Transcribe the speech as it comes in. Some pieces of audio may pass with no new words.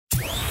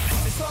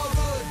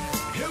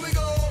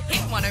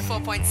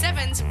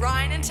104.7's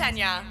Ryan and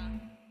Tanya.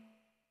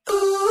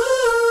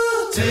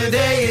 Ooh,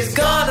 today is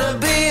gonna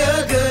be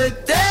a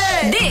good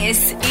day.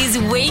 This is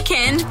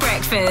Weekend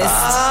Breakfast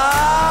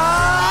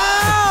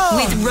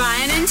with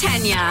Ryan and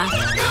Tanya.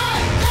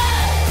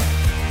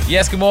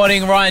 Yes, good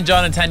morning. Ryan,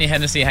 John and Tanya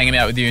Hennessy hanging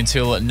out with you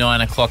until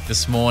 9 o'clock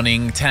this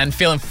morning. Tan,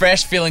 feeling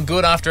fresh, feeling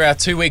good after our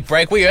 2-week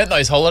break. We earned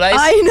those holidays.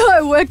 I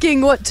know,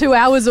 working, 2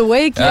 hours a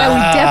week? Yeah,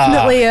 we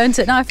definitely earned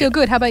it. No, I feel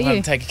good. How about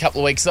you? Take a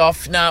couple of weeks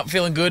off. No,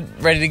 feeling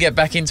good. Ready to get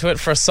back into it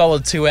for a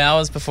solid 2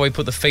 hours before we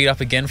put the feet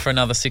up again for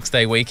another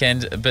 6-day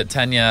weekend. But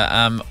Tanya,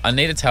 I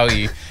need to tell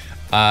you,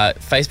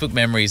 Facebook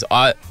memories,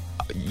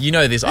 you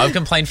know this, I've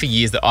complained for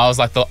years that I was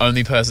like the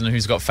only person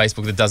who's got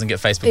Facebook that doesn't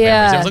get Facebook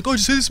memories. I was like, oh, did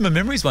you see this in my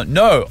memories one?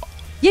 No.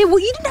 Yeah, well,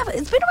 you didn't have it.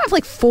 It's been around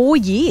for 4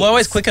 years. Well, I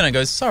always click on it and it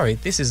goes, sorry,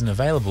 this isn't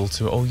available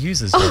to all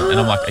users yet. And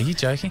I'm like, are you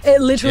joking?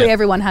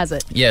 Everyone has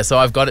it. Yeah, so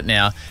I've got it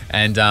now.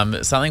 And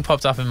something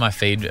popped up in my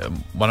feed,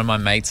 one of my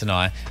mates and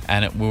I,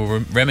 and we were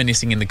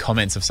reminiscing in the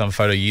comments of some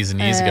photo years and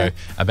years ago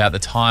about the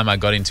time I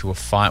got into a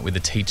fight with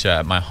a teacher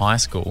at my high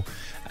school.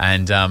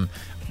 And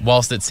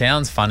whilst it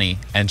sounds funny,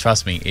 and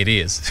trust me, it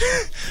is,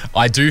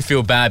 I do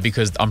feel bad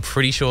because I'm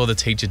pretty sure the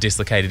teacher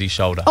dislocated his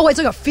shoulder. Oh, it's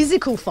like a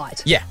physical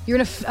fight? Yeah. You're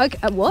in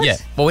what? Yeah.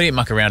 Well, we didn't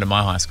muck around at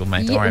my high school,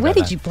 mate. Don't worry about that.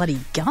 Where did you bloody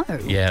go?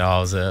 Yeah, it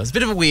was a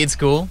bit of a weird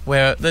school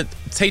where the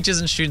teachers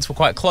and students were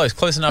quite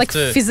close enough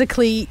to...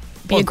 physically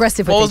be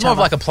aggressive with each other. Well, it was more of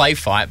like a play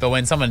fight, but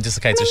when someone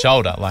dislocates a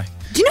shoulder, like...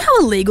 Do you know how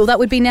illegal that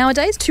would be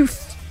nowadays to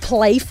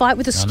play fight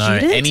with a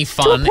student? Any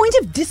fun... To a point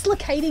of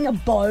dislocating a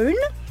bone?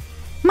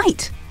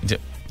 Mate.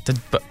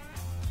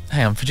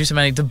 Hang on, producer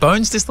Manny, do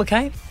bones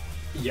dislocate?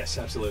 Yes,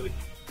 absolutely.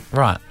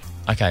 Right.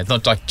 Okay, it's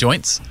not like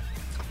joints?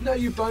 No,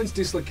 your bones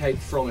dislocate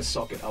from a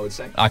socket, I would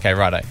say. Okay,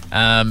 righto.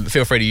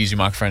 Feel free to use your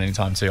microphone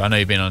anytime too. I know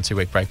you've been on a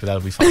 2-week break, but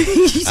that'll be fine.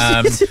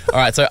 All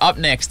right, so up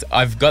next,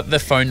 I've got the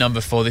phone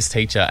number for this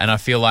teacher, and I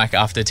feel like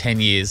after 10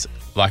 years,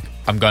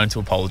 I'm going to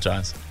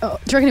apologise. Oh,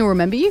 do you reckon he'll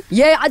remember you?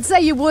 Yeah, I'd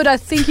say you would. I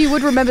think you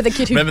would remember the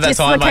kid who remember that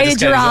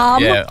dislocated your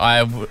arm. Yeah,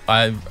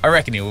 I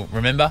reckon he'll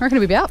remember. I reckon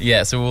he'll be out.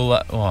 Yeah, so we'll...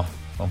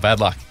 well,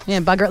 bad luck. Yeah,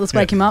 bugger it. Let's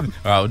wake him up. All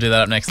right, we'll do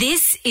that up next.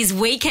 This is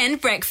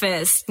Weekend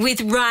Breakfast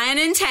with Ryan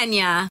and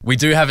Tanya. We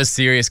do have a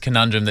serious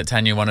conundrum that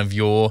Tanya, one of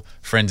your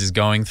friends, is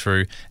going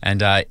through,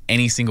 and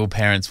any single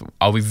parents,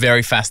 I'll be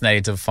very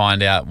fascinated to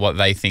find out what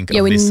they think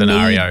of this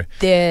scenario.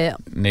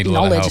 Need a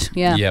lot of help.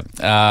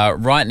 Yeah.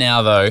 Right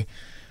now, though,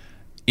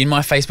 in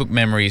my Facebook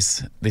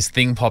memories, this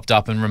thing popped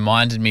up and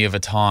reminded me of a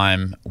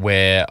time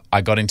where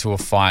I got into a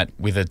fight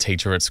with a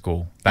teacher at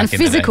school. Back in the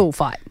day. Physical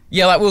fight?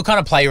 Yeah, we were kind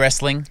of play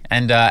wrestling.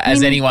 And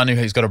anyone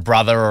who's got a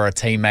brother or a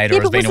teammate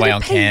or has been away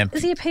on camp.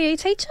 Is he a PE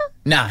teacher?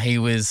 Nah, he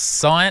was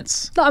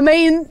science. I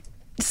mean,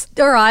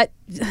 all right.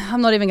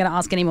 I'm not even going to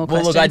ask any more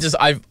questions.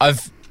 Well, look,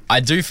 I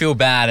do feel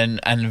bad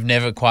and have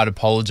never quite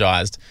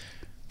apologised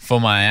for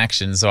my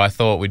actions, so I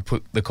thought we'd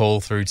put the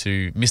call through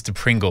to Mr.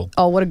 Pringle.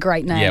 Oh, what a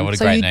great name. Yeah, what a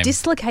great name. So you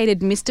dislocated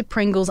Mr.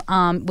 Pringle's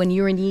arm when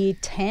you were in year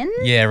 10?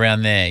 Yeah,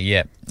 around there,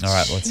 yeah. All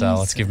right,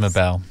 let's give him a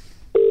bell.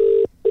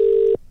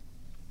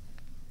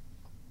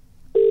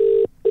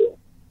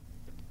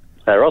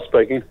 Hey, Ross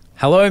speaking.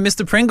 Hello,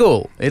 Mr.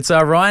 Pringle. It's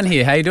Ryan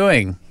here. How you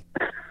doing?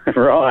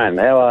 Ryan,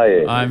 how are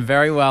you? I'm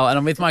very well, and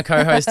I'm with my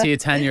co-host here,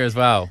 Tanya, as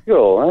well.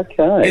 Cool,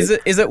 okay.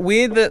 Is it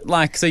weird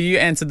that, so you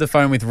answered the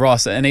phone with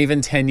Ross, and even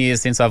 10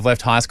 years since I've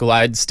left high school,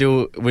 I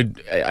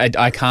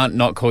can't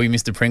not call you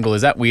Mr. Pringle.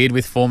 Is that weird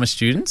with former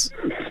students?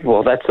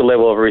 Well, that's the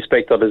level of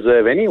respect I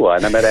deserve anyway,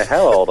 no matter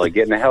how old I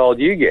get and how old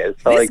you get.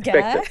 So I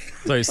expect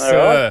it.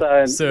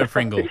 So, Sir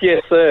Pringle.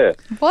 Yes, sir.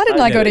 Why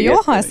didn't I go to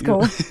your high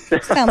school?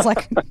 Sounds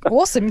like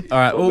awesome. All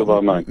right,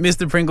 well,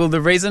 Mr. Pringle,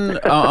 the reason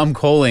I'm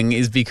calling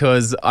is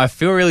because I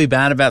feel really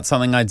bad about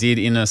something I did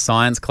in a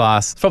science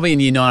class, probably in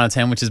year 9 or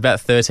 10, which is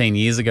about 13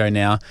 years ago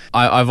now.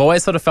 I've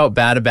always sort of felt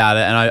bad about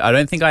it, and I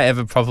don't think I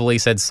ever properly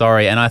said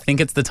sorry, and I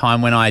think it's the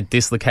time when I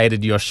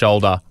dislocated your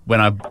shoulder.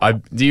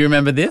 Do you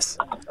remember this?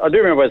 I do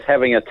remember us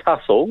having a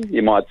tussle,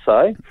 you might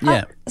say.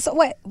 Yeah. So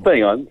wait.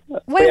 Being on,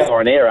 we are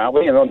on air, aren't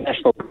we? We're on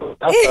national tussle.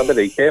 I better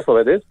be careful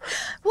with this.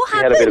 What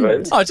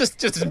happened?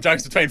 Just some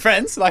jokes between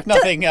friends, like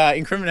nothing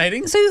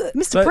incriminating. So,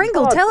 Mr.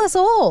 Pringle, tell us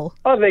all.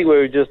 I think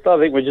we're just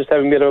having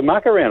a bit of a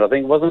muck around. I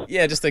think, wasn't it?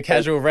 Yeah, just a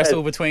casual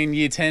wrestle between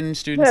year 10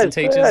 students and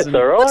teachers. That's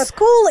all right. What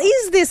school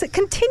is this? It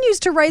continues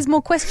to raise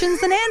more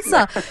questions than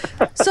answer.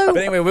 But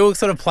anyway, we were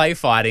sort of play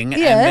fighting,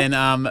 and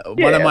then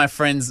one of my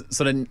friends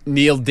sort of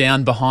kneeled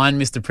down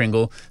behind Mr.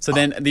 Pringle. So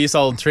then this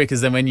old trick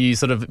is then when you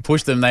sort of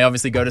push them, they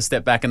obviously go to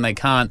step back and they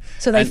can't.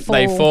 So they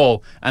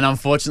fall. And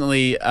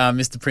unfortunately,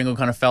 Mr. Pringle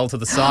kind of fell to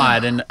the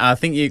side. And I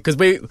think because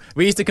we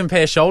used to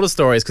compare shoulder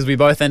stories because we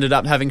both ended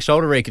up having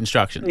shoulder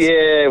reconstructions.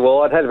 Yeah,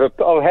 well, I've had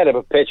a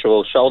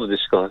perpetual shoulder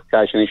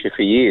dislocation issue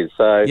for years.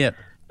 So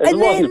It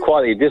wasn't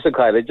quite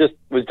dislocated. It just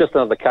was just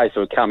another case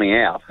of it coming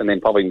out and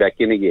then popping back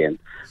in again.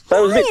 So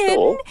it was a bit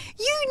sore.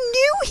 You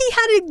knew he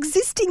had an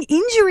existing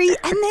injury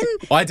and then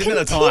I didn't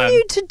at the time.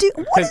 continued to do.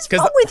 What is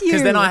wrong with you?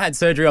 Because then I had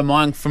surgery on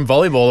mine from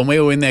volleyball, and we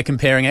were in there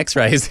comparing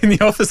X-rays in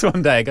the office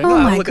one day. Going, Oh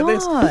my look at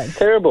this. God.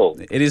 Terrible.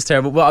 It is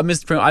terrible. Well,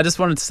 Mr. Prim, I just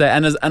wanted to say,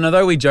 and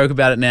although we joke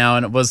about it now,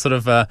 and it was sort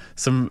of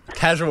some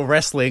casual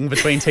wrestling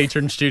between teacher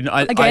and student.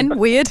 Again,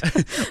 weird.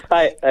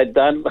 Hey,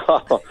 Dan,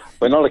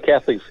 we're not a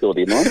Catholic school,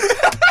 do you mind?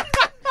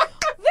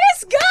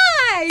 This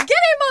guy, get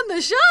him on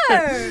the show.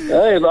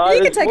 Hey,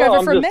 You can take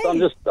over from me.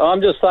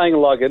 I'm just saying it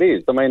like it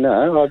is. I mean,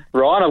 no,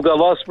 Ryan, I've got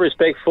lots of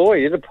respect for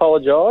you. To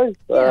apologise.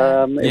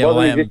 It was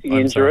an existing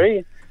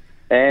injury,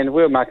 and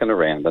we were mucking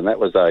around, and that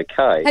was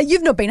okay. Hey,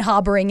 you've not been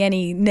harbouring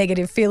any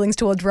negative feelings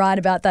towards Ryan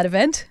about that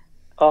event?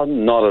 Oh,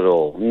 not at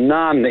all.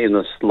 None in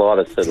the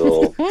slightest at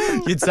all.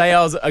 You'd say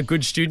I was a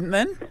good student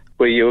then?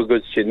 Well, you were a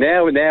good student.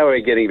 Now we're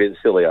getting a bit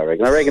silly, I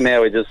reckon. I reckon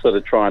now we're just sort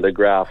of trying to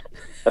graft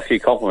a few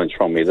compliments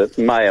from me that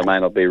may or may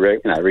not be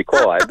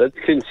required. But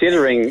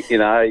considering,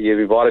 you've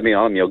invited me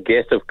on, I'm your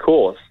guest, of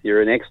course,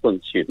 you're an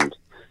excellent student.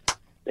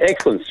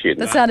 Excellent student.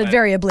 That sounded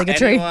very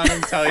obligatory. Anyone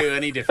can tell you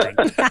any different.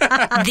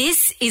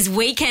 This is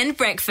Weekend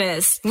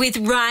Breakfast with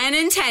Ryan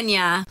and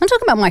Tanya. I'm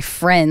talking about my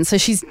friend. So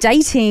she's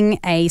dating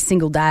a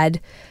single dad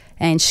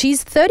and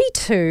she's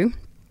 32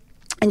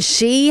 and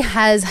she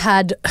has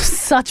had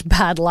such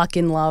bad luck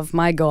in love,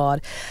 my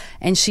God.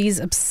 And she's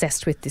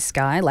obsessed with this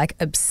guy, like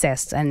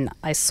obsessed. And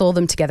I saw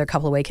them together a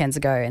couple of weekends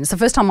ago and it's the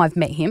first time I've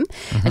met him.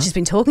 And she's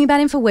been talking about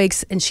him for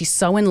weeks and she's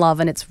so in love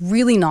and it's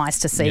really nice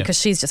to see because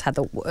she's just had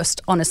the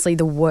worst, honestly,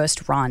 the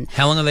worst run.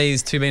 How long have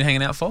these two been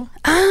hanging out for?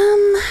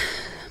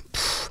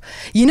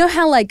 You know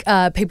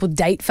how people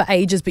date for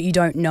ages but you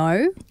don't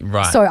know?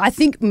 Right. So I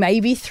think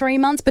maybe 3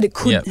 months, but it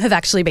could have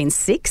actually been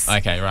 6.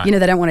 Okay, right. You know,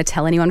 they don't want to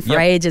tell anyone for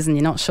ages and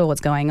you're not sure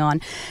what's going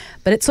on.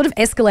 But it sort of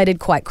escalated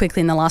quite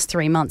quickly in the last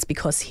 3 months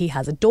because he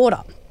has a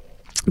daughter.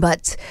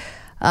 But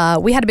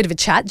we had a bit of a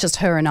chat, just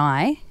her and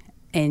I,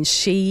 and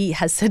she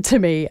has said to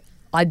me,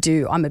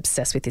 I'm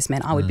obsessed with this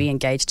man. I would be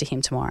engaged to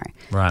him tomorrow.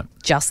 Right.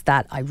 Just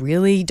that I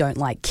really don't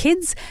like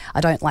kids.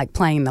 I don't like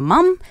playing the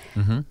mum.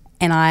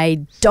 And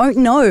I don't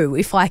know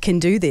if I can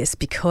do this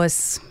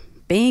because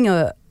being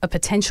a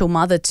potential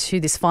mother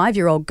to this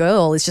 5-year-old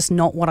girl is just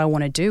not what I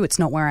want to do. It's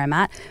not where I'm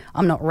at.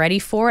 I'm not ready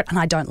for it and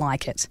I don't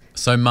like it.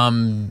 So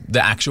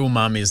the actual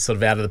mum is sort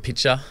of out of the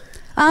picture,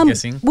 I'm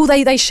guessing? Well,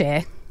 they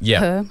share Yeah.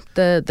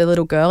 her, the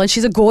little girl, and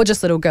she's a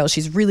gorgeous little girl.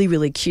 She's really,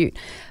 really cute.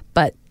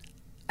 But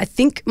I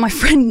think my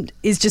friend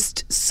is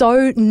just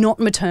so not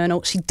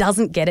maternal. She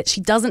doesn't get it. She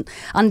doesn't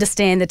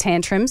understand the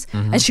tantrums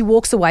and she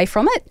walks away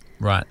from it.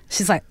 Right.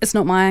 She's like, it's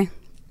not my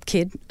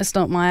kid. It's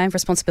not my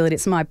responsibility.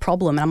 It's my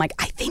problem. And I'm like,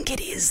 I think it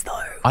is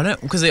though. I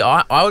don't, because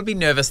I would be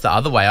nervous the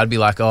other way. I'd be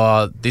like,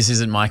 oh, this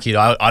isn't my kid.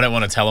 I don't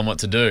want to tell him what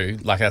to do.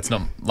 Like, that's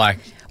not like.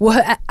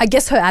 Well, I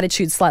guess her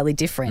attitude's slightly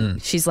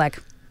different. She's like,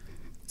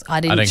 I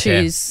didn't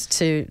choose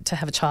to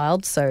have a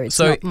child, so it's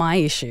not my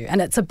issue.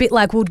 And it's a bit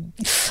like, well,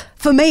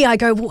 for me, I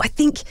go, well, I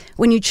think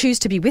when you choose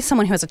to be with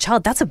someone who has a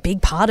child, that's a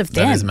big part of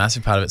them. That is a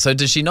massive part of it. So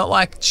does she not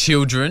like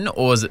children,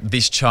 or is it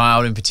this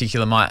child in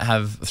particular might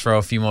throw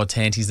a few more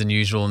tanties than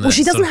usual? And well,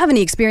 she doesn't have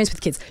any experience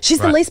with kids. She's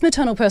the least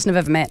maternal person I've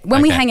ever met.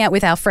 When we hang out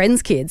with our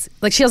friends' kids,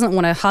 like she doesn't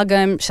want to hug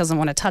them, she doesn't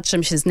want to touch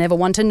them, she's never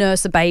wanted to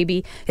nurse a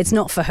baby. It's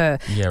not for her.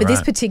 Yeah, but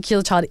this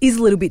particular child is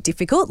a little bit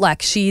difficult.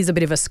 Like she's a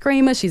bit of a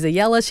screamer, she's a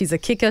yeller, she's a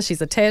kicker,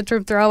 she's a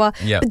tantrum thrower.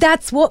 Yep. But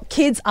that's what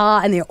kids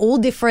are and they're all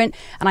different.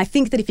 And I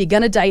think that if you're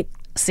going to date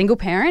a single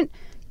parent,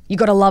 you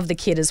got to love the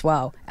kid as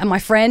well. And my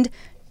friend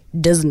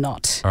does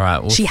not. All right.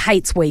 Well, she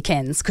hates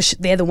weekends because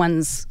they're the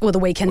ones, or the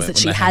weekends that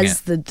she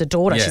has the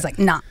daughter. Yeah. She's like,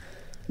 nah,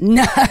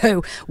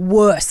 no,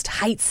 worst,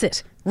 hates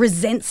it,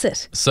 resents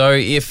it.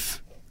 So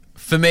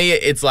for me,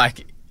 it's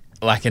like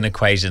an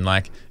equation.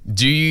 Like,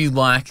 do you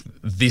like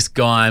this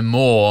guy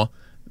more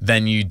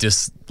than you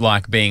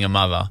dislike being a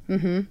mother?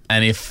 Mm-hmm.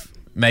 And if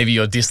maybe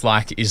your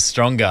dislike is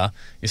stronger,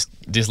 your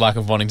dislike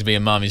of wanting to be a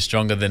mum is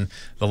stronger than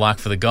the like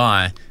for the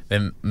guy,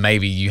 then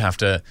maybe you have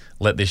to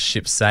let this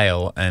ship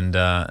sail and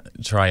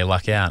try your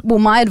luck out. Well,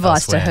 my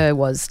advice to her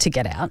was to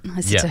get out.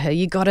 I said to her,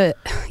 you got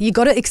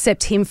to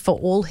accept him for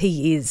all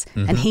he is,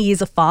 and he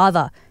is a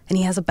father and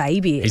he has a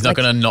baby. He's not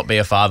going to not be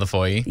a father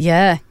for you.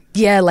 Yeah.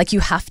 Yeah, like you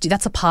have to.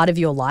 That's a part of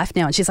your life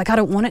now. And she's like, I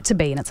don't want it to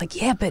be. And it's like,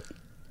 yeah, but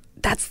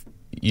that's...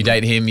 You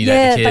date him, you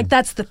date the kid. Yeah, like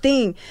that's the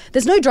thing.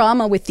 There's no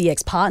drama with the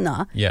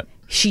ex-partner. Yep.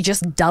 She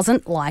just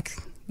doesn't like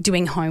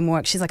doing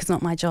homework. She's like, it's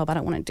not my job. I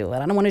don't want to do it.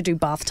 I don't want to do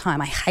bath time.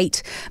 I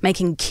hate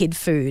making kid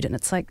food. And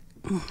it's like,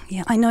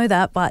 yeah, I know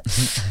that, but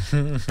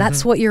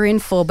that's what you're in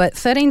for. But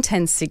 13,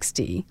 10,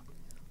 60,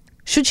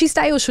 should she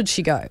stay or should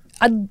she go?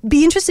 I'd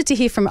be interested to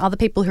hear from other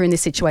people who are in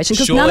this situation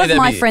because none of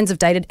my friends have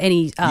dated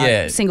any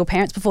single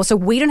parents before, so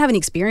we don't have any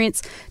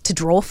experience to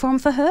draw from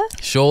for her.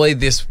 Surely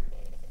this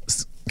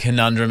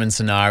conundrum and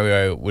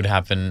scenario would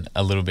happen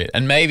a little bit.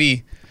 And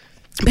maybe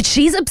But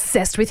she's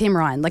obsessed with him,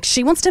 Ryan. Like,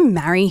 she wants to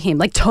marry him.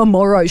 Like,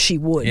 tomorrow she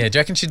would. Yeah, do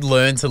you reckon she'd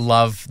learn to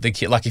love the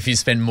kid? Like, if you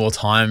spend more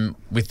time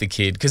with the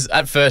kid? Because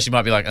at first you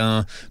might be like,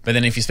 but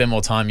then if you spend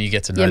more time, you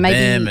get to know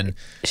them. And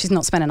she's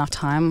not spent enough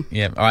time.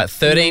 Yeah. All right,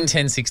 13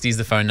 10 60 is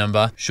the phone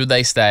number. Should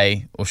they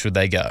stay or should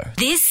they go?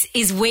 This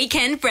is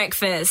Weekend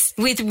Breakfast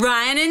with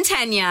Ryan and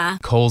Tanya.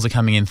 Calls are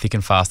coming in thick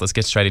and fast. Let's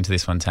get straight into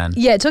this one, Tan.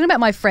 Yeah, talking about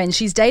my friend.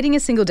 She's dating a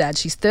single dad.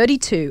 She's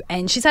 32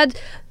 and she's had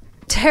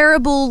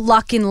terrible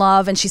luck in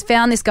love, and she's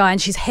found this guy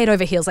and she's head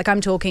over heels. Like, I'm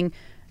talking,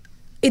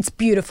 it's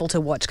beautiful to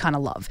watch kind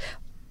of love.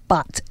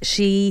 But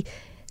she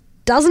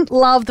doesn't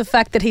love the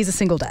fact that he's a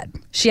single dad.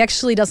 She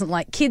actually doesn't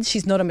like kids.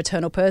 She's not a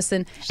maternal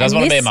person. She doesn't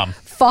want to be a mum.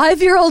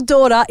 5-year-old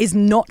daughter is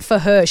not for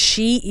her.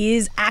 She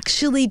is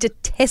actually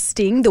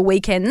detesting the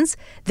weekends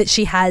that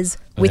she has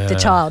with the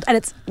child. And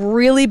it's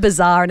really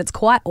bizarre and it's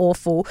quite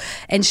awful.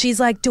 And she's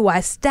like, do I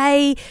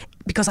stay?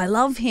 Because I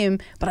love him,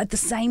 but at the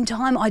same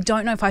time, I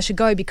don't know if I should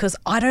go because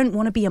I don't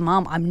want to be a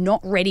mum. I'm not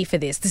ready for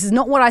this. This is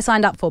not what I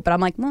signed up for. But I'm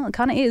like, well, it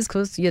kind of is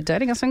because you're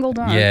dating a single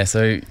dad. Yeah,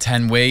 so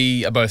Tan,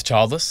 we are both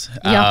childless.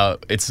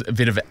 Yep. It's a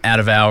bit of out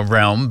of our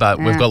realm, but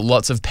we've got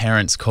lots of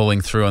parents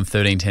calling through on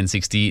 13 10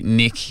 60.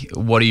 Nick,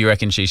 what do you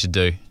reckon she should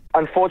do?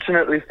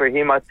 Unfortunately for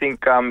him, I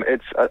think I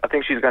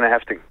think she's going to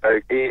have to go.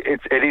 It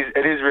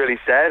is really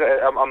sad.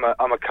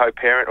 I'm a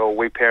co-parent, or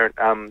we parent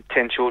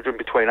 10 children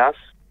between us.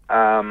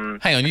 Hang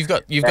on, you've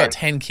got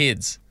 10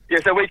 kids. Yeah,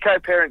 so we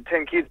co-parent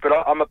 10 kids, but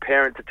I'm a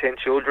parent to 10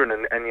 children,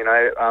 and you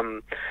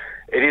know,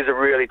 it is a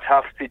really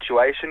tough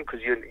situation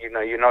because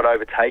you're not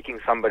overtaking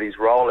somebody's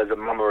role as a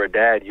mum or a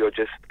dad. You're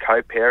just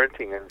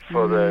co-parenting, and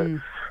for the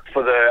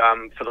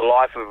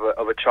life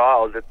of a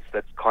child,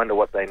 that's kind of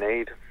what they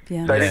need.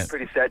 Yeah. So it is a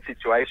pretty sad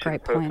situation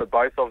for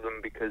both of them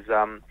because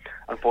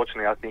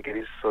unfortunately, I think it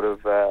is sort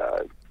of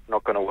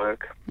not going to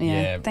work.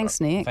 Yeah. Thanks,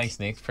 Nick. Thanks,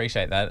 Nick.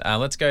 Appreciate that.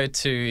 Let's go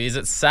to, is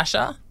it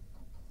Sasha?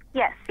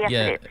 Yes,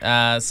 it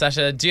is.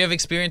 Sasha, do you have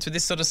experience with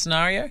this sort of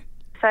scenario?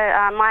 So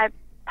my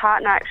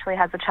partner actually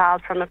has a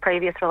child from a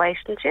previous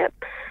relationship.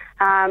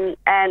 And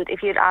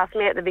if you'd asked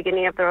me at the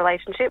beginning of the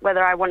relationship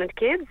whether I wanted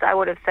kids, I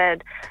would have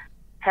said,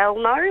 hell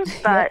no.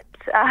 But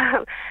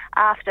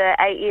after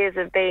 8 years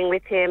of being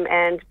with him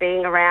and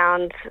being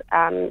around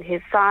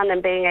his son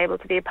and being able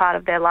to be a part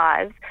of their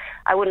lives,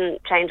 I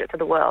wouldn't change it for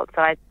the world.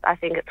 So I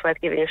think it's worth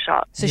giving a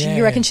shot. So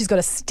you reckon she's got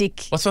to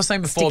stick? What's what I was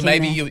saying before?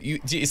 Maybe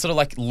you sort of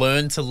like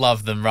learn to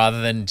love them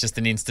rather than just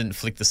an instant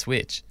flick the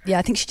switch. Yeah,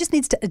 I think she just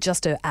needs to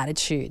adjust her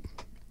attitude.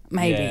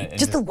 Maybe. Yeah,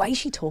 just the way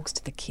she talks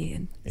to the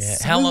kid. Yeah.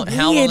 So How long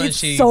weird. has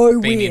she so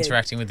been weird.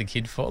 interacting with the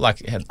kid for?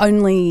 Like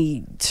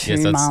only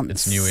 2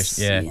 months. It's newish.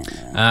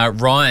 Yeah.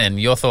 Ryan,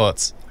 your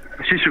thoughts?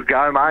 She should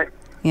go, mate.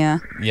 Yeah.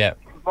 Yeah.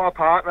 My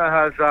partner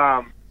has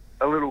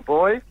a little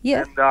boy,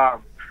 Yeah. and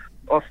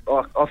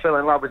I fell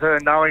in love with her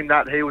knowing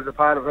that he was a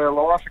part of her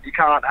life, and you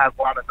can't have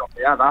one and not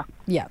the other.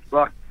 Yeah.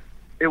 Like,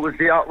 it was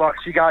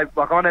she gave,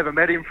 I never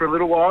met him for a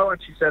little while,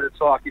 and she said it's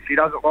like, if he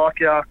doesn't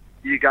like you,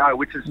 you go,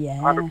 which is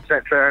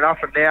 100% fair enough.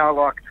 And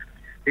now,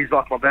 he's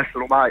like my best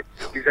little mate.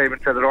 He's even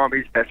said that I'm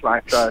his best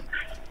mate, so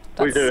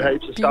we do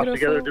heaps of stuff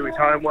together, do his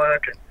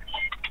homework, and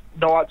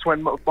nights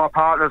when my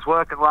partner's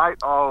working late,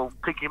 I'll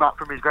pick him up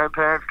from his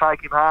grandparents,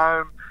 take him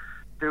home,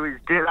 do his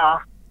dinner,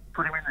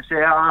 put him in the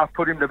shower,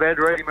 put him to bed,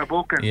 read him a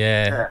book.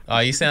 And, Oh,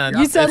 you sound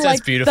like that's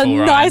beautiful, the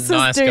Ryan. nicest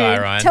Nice dude. guy,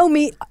 Ryan. Tell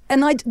me,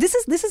 and this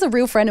is a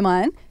real friend of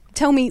mine.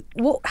 Tell me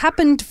what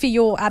happened for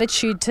your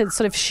attitude to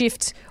sort of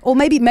shift, or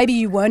maybe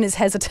you weren't as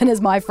hesitant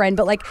as my friend,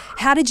 but like,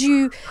 how did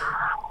you?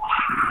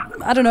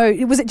 I don't know.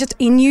 Was it just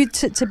in you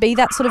to be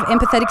that sort of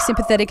empathetic,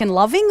 sympathetic, and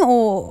loving,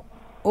 or?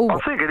 I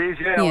think it is.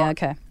 Yeah. Yeah.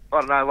 Okay. I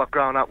don't know. Like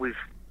growing up with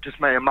just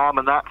me and mum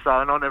and that,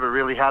 so and I never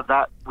really had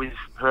that with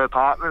her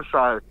partner.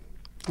 So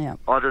Yeah.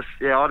 I just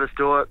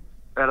do it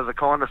out of the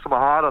kindness of my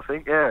heart. I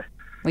think. Yeah.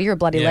 Well, you're a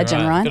bloody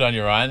legend, Ryan. Good on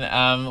you,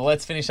 Ryan.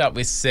 Let's finish up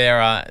with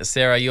Sarah.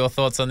 Sarah, your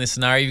thoughts on this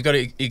scenario? You've got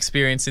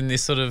experience in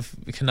this sort of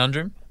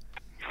conundrum?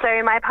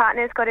 So my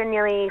partner's got a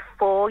nearly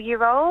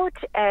 4-year-old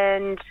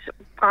and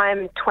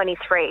I'm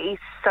 23.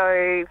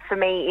 So for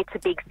me, it's a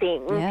big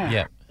thing.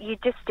 Yeah. You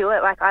just do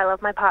it. Like, I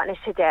love my partner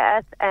to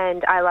death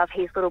and I love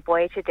his little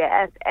boy to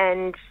death.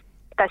 And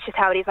that's just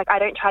how it is. Like, I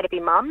don't try to be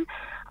mum.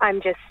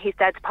 I'm just his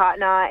dad's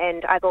partner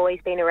and I've always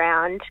been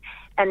around.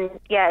 And,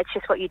 yeah, it's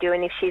just what you do.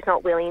 And if she's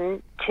not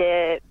willing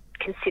to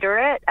consider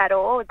it at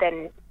all,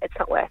 then it's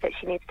not worth it.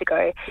 She needs to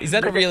go. Is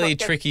that a really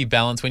tricky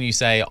balance when you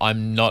say,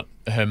 I'm not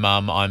her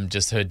mum, I'm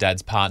just her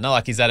dad's partner?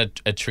 Like, is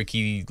that a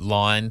tricky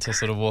line to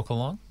sort of walk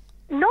along?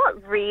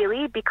 Not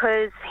really,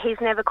 because he's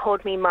never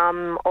called me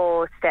mum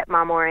or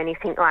stepmum or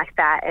anything like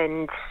that.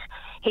 And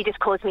he just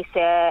calls me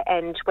Sarah,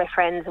 and we're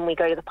friends, and we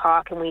go to the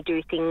park and we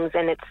do things,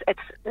 and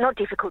it's not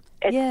difficult.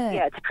 It's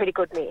a pretty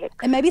good mix.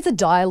 And maybe it's a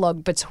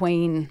dialogue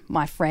between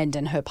my friend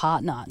and her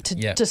partner to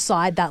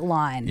decide that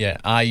line. Yeah.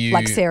 Are you,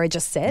 like Sarah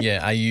just said?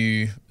 Yeah. Are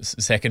you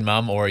second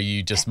mum or are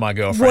you just my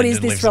girlfriend? What is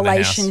and this lives in the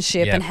house?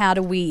 relationship and how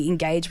do we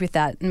engage with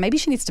that? And maybe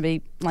she needs to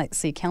be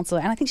see a counsellor,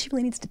 and I think she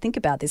really needs to think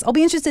about this. I'll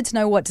be interested to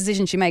know what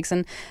decision she makes,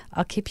 and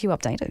I'll keep you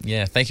updated.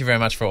 Yeah, thank you very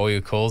much for all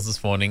your calls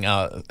this morning.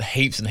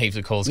 Heaps and heaps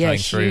of calls coming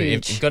through.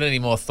 If you've got any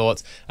more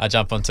thoughts,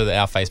 jump onto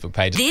our Facebook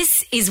page.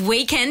 This is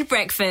Weekend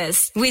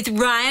Breakfast with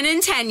Ryan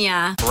and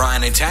Tanya.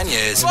 Ryan and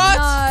Tanya's What?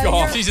 No,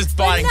 God, she's just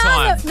biding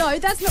time. No,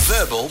 that's not...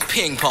 verbal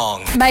ping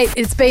pong. Mate,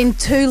 it's been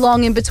too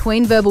long in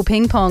between verbal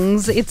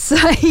ping-pongs. It's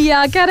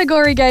a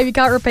category game. You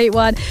can't repeat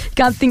one. You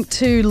can't think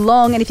too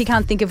long. And if you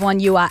can't think of one,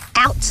 you are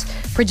out.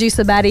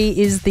 Producer Maddie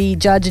is the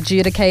judge,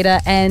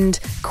 adjudicator and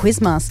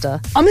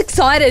quizmaster. I'm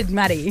excited,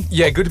 Maddie.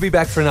 Yeah, good to be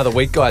back for another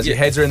week, guys. Your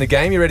heads are in the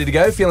game. You ready to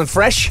go? Feeling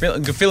fresh?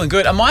 Feeling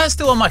good. Am I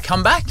still on my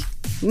comeback?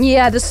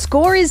 Yeah, the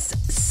score is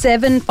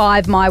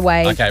 7-5 my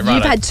way. Okay, right.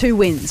 You've had 2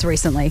 wins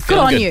recently. Good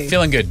on you.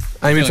 Feeling good.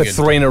 Aiming for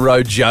 3 in a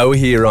row, Joe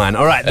here, Ryan.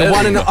 All right, the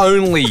one and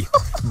only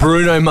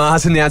Bruno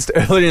Mars announced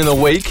earlier in the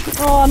week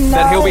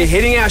that he'll be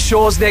hitting our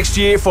shores next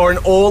year for an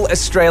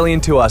all-Australian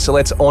tour. So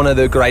let's honour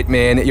the great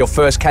man. Your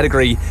first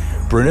category,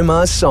 Bruno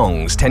Mars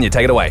songs. Tanya,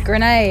 take it away.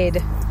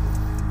 Grenade.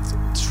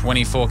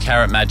 24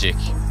 Karat Magic.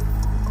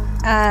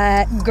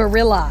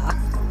 Gorilla.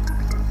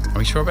 Are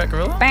we sure about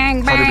Gorilla?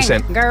 Bang, bang.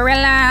 100%.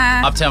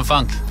 Gorilla. Uptown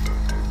Funk.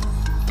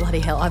 Bloody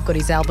hell, I've got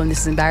his album. This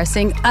is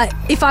embarrassing.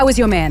 If I Was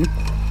Your Man.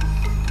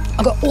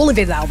 I've got all of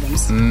his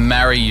albums.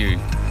 Marry You.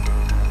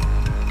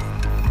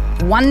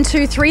 1,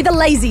 2, 3, The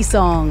Lazy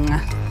Song.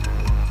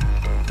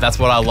 That's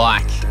What I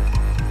Like.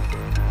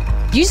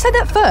 You said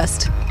that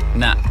first.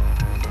 Nah.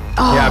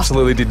 Yeah,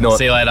 absolutely did not.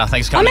 See you later.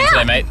 Thanks for coming in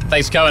today, mate.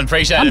 Thanks for coming.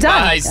 Appreciate I'm it.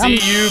 done. Bye. See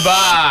you.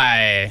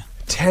 Bye.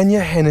 Tanya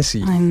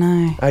Hennessy. I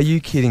know. Are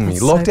you kidding me? That's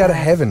so Locked out of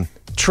bad. heaven.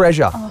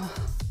 Treasure.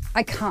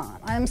 I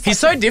can't. He's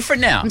so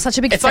different now. I'm such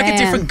a big It's like a fan.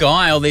 different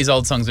guy, all these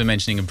old songs we're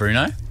mentioning of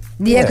Bruno.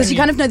 Yeah, because you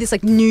kind of know this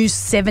like new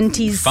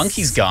 70s.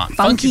 Funky's guy.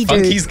 Funky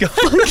dude. Funky's guy.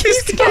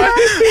 Funky's guy.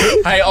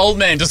 Hey, old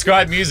man,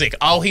 describe music.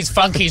 Oh, he's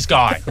Funky's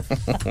guy.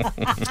 All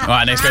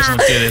right, next question.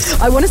 Let's do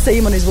this. I want to see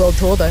him on his world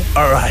tour though.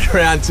 All right,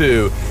 round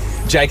 2.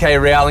 J.K.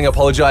 Rowling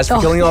apologised for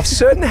killing off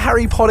certain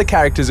Harry Potter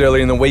characters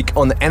earlier in the week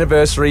on the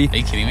anniversary Are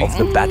you kidding me? of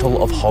the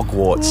Battle of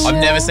Hogwarts. I've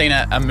never seen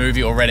a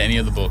movie or read any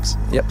of the books.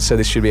 Yep, so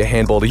this should be a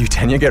handball to you,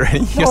 Tanya. Get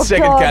ready. Your Oh,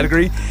 second God.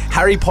 category,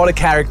 Harry Potter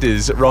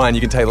characters. Ryan,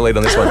 you can take the lead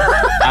on this one.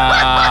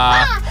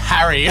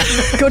 Harry.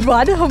 Good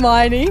one,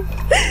 Hermione.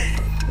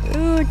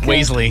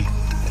 Weasley.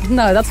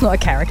 No, that's not a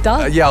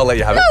character. Yeah, I'll let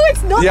you have it. No,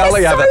 it's not. Yeah, I'll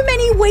let There's you have so it.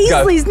 many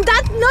Weasleys.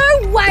 That's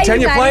no way.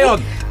 Tanya, mate. play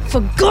on. For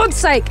God's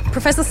sake,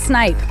 Professor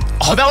Snape.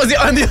 Oh, that was the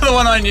only other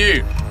one I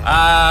knew.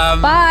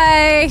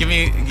 Bye. Give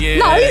me... Yeah,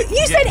 No,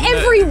 you said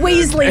every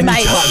Weasley, And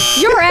mate.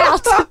 you're done. You're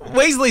out.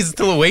 Weasley's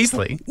still a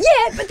Weasley.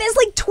 Yeah, but there's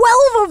like 12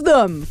 of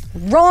them.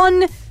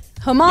 Ron,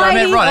 Hermione. Yeah, I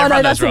meant Ron. Oh, no,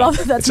 Everyone that's knows Ron.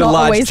 not, that's It's a not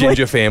large Weasley.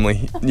 ginger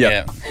family.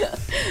 Yep. Yeah.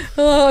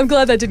 Oh, I'm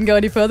glad that didn't go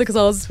any further because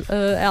I was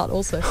out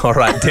also. All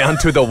right, down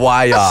to the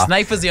wire.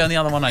 Snape was the only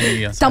other one I knew.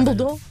 Yes.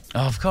 Dumbledore. Oh,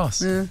 of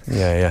course.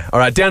 Yeah. All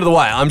right, down to the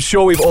wire. I'm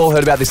sure we've all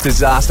heard about this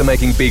disaster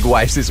making big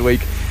waves this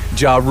week.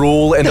 Ja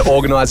Rule and the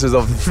organisers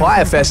of the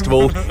Fire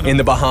Festival in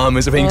the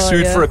Bahamas are being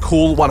sued for a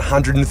cool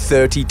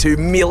 $132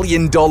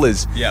 million.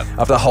 Yep.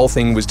 After the whole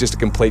thing was just a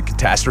complete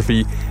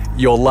catastrophe.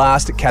 Your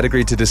last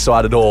category to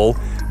decide it all,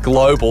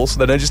 global, so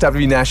they don't just have to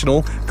be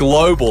national,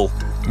 global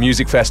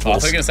music festivals. Oh, I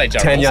thought you were gonna say Ja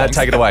Rule Tanya, songs.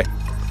 take it away.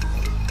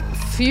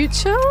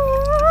 Future?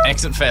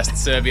 Exit Fest,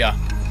 Serbia.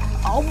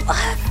 Oh,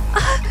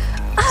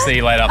 See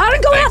you later. I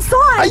don't go Thanks.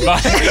 outside.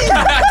 Bye.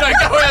 Don't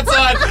go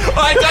outside.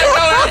 I don't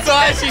go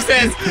outside, she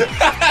says.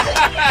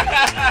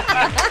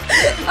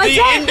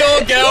 The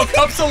indoor girl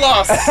cops a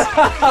loss.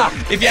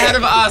 If you had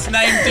to ask,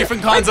 name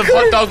different kinds of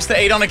hot dogs to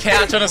eat on a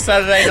couch on a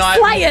Saturday night.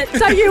 Play it,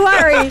 don't you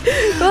worry.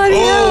 Bloody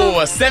hell.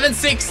 Oh,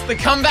 7-6. The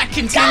comeback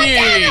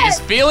continues.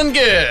 Feeling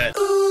good.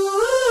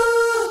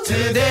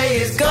 Today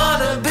is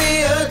gonna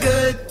be a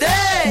good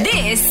day.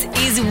 This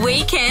is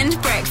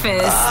Weekend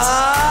Breakfast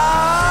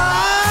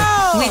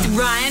with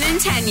Ryan and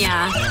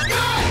Tanya.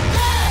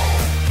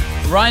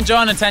 Ryan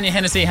John and Tanya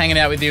Hennessy hanging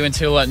out with you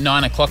until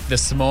 9 o'clock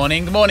this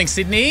morning. Good morning,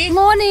 Sydney.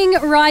 Morning,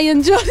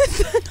 Ryan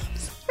Jonathan.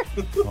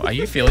 Are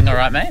you feeling all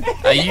right, mate?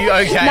 Are you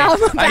okay? No,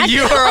 I'm Are back.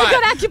 you all right? I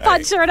got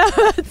acupuncture and it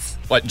hurts.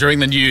 What, during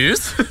the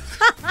news?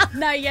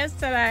 No,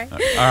 yesterday. All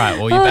right,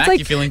 well, you're back. Like,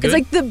 You feeling good? It's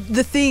like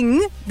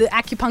the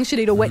acupuncture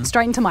needle went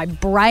straight into my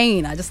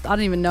brain. I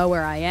don't even know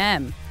where I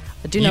am.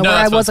 I do know where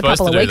I that's was what a it's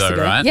couple of supposed weeks to do,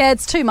 ago. though, right? Yeah,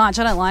 it's too much.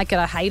 I don't like it.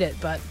 I hate it.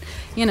 But,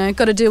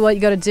 got to do what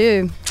you got to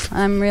do.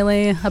 I'm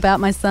really about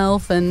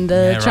myself and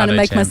trying to righto,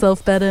 make champ.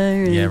 myself better.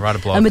 And Yeah, write a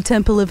blog. I'm a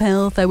temple of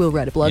health. I will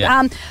write a blog.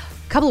 Yeah.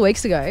 A couple of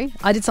weeks ago,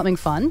 I did something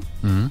fun.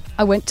 Mm-hmm.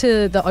 I went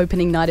to the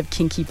opening night of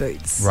Kinky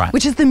Boots, Right.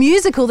 which is the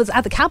musical that's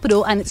at the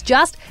Capitol, and it's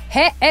just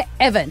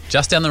heaven.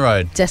 Just down the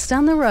road. Just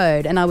down the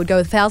road, and I would go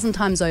 1,000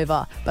 times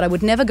over, but I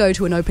would never go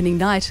to an opening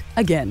night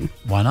again.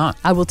 Why not?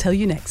 I will tell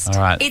you next. All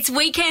right. It's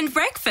Weekend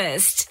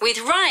Breakfast with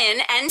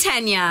Ryan and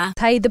Tanya.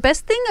 Hey, the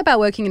best thing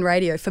about working in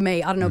radio for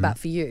me, I don't know about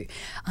for you,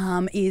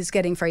 is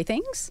getting free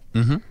things.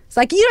 Mm-hmm. It's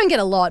like you don't get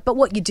a lot, but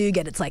what you do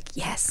get, it's like,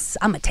 yes,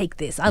 I'm going to take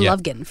this. I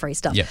love getting free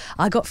stuff. Yep.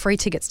 I got free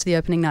tickets to the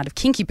opening night of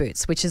Kinky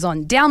Boots, which is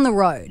on down the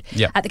road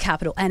at the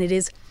Capitol, and it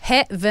is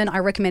heaven. I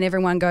recommend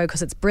everyone go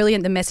because it's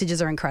brilliant. The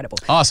messages are incredible.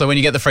 Oh, so when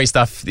you get the free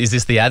stuff, is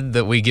this the ad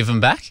that we give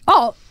them back?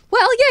 Oh,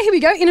 well, yeah, here we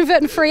go.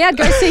 Inadvertent free ad.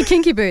 Go see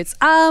Kinky Boots.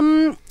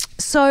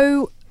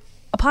 So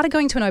a part of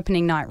going to an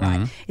opening night,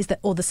 right, is that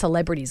all the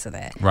celebrities are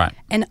there. Right.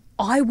 And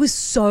I was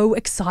so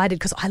excited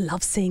because I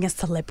love seeing a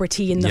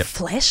celebrity in the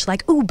flesh.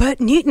 Like, oh, Bert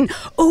Newton.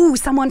 Oh,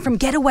 someone from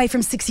Getaway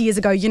from 6 years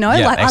ago, you know?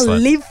 Yeah, like,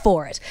 excellent. I live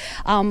for it.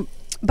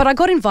 But I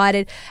got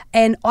invited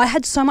and I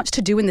had so much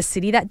to do in the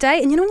city that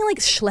day. And you know when you're like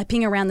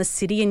schlepping around the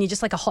city and you're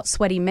just like a hot,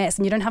 sweaty mess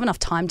and you don't have enough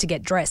time to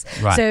get dressed.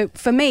 Right. So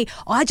for me,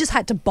 I just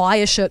had to buy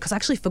a shirt because I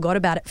actually forgot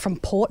about it from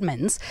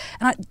Portman's.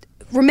 And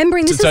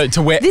remembering this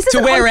to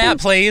wear out,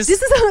 please.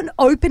 This is an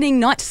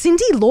opening night. Cyndi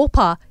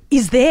Lauper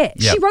is there.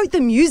 Yep. She wrote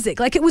the music.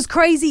 Like, it was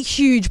crazy,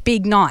 huge,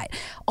 big night.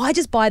 I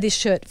just buy this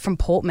shirt from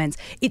Portman's.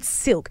 It's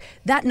silk.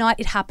 That night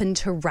it happened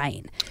to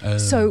rain.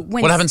 So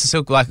when what happens to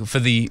silk? Like for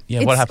the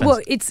what happens?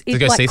 Well, it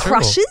go like see-through,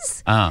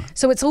 crushes. Ah.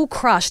 So it's all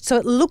crushed. So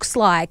it looks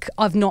like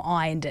I've not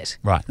ironed it.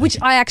 Right, Which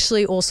okay. I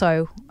actually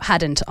also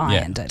hadn't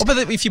ironed it. Well,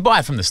 but if you buy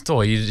it from the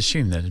store, you'd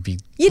assume that it'd be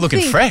You'd looking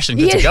think- fresh and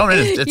good to go, and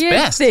it's you'd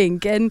best.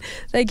 think, and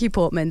thank you,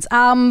 Portman's.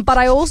 But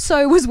I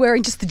also was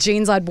wearing just the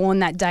jeans I'd worn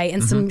that day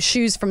and some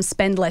shoes from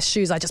Spend Less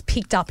Shoes I just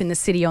picked up in the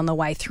city on the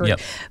way through. Yep.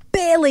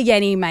 Barely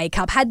any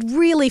makeup, had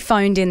really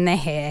phoned in their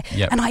hair.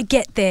 Yep. And I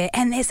get there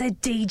and there's a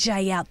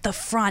DJ out the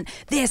front.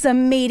 There's a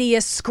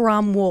media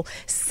scrum wall.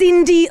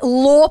 Cyndi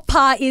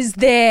Lauper is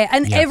there.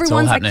 And Yep, it's all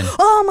everyone's like, happening.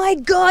 oh my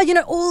God, you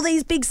know, all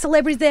these big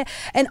celebrities there.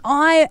 And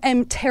I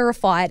am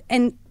terrified.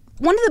 And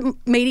one of the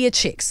media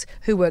chicks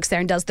who works there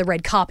and does the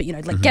red carpet, you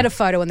know, like get a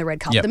photo on the red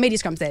carpet. Yep. The media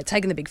scrum's there,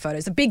 taking the big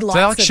photos. The big lights So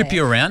they like are ship there.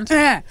 you around.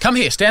 Yeah. Come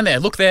here, stand there,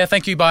 look there,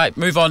 thank you, bye,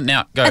 move on,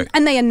 now, go.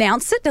 And they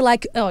announce it. They're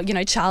like, oh, you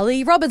know,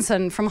 Charlie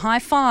Robinson from High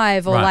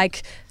Five or Right.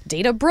 like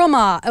Dita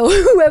Brummer or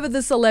whoever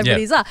the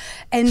celebrities are.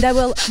 And they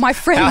were, my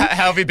friend...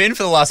 How have you been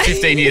for the last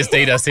 15 years,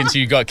 Dita, since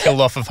you got killed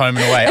off of Home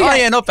and Away? Oh,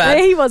 yeah, not bad.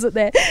 He wasn't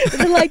there. But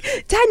they're like,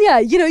 Tanya,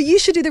 you know, you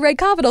should do the red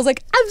carpet. I was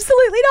like,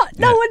 absolutely not.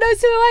 No one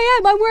knows who I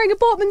am. I'm wearing a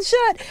Portman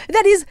shirt.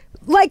 That is...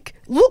 like,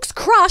 looks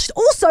crushed.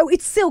 Also,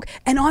 it's silk.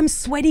 And I'm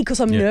sweaty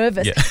because I'm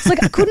nervous. Yeah. So,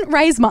 like, I couldn't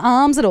raise my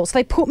arms at all. So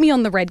they put me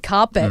on the red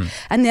carpet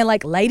and they're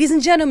like, ladies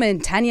and gentlemen,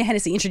 Tanya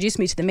Hennessy introduced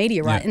me to the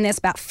media, right? Yeah. And there's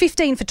about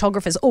 15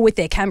 photographers all with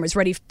their cameras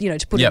ready, you know,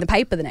 to put in Yep. the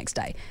paper the next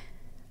day.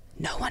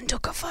 No one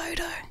took a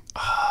photo.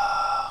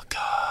 Oh,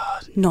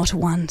 God. Not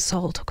one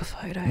soul took a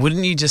photo.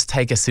 Wouldn't you just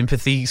take a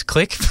sympathy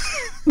click?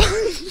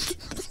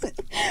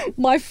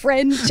 My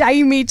friend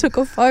Jamie took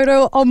a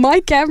photo on my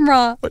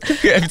camera.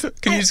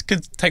 Can you just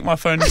take my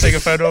phone and take a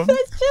photo of him?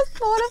 It's just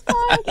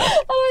mortifying.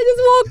 And I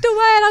just walked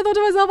away and I thought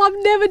to myself,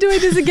 I'm never doing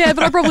this again,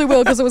 but I probably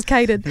will because it was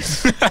catered.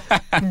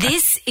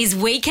 This is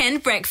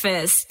Weekend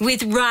Breakfast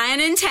with Ryan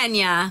and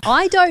Tanya.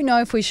 I don't know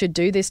if we should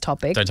do this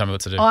topic. Don't tell me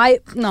what to do.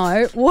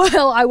 No.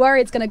 Well, I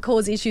worry it's going to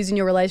cause issues in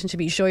your relationship.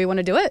 Are you sure you want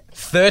to do it?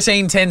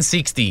 13 10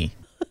 60.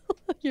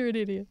 You're an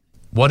idiot.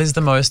 What is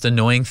the most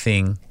annoying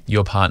thing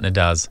your partner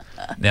does?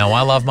 Now,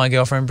 I love my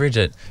girlfriend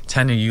Bridget.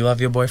 Tanya, you love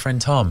your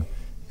boyfriend Tom.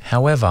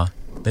 However,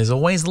 there's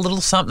always a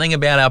little something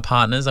about our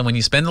partners, and when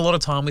you spend a lot of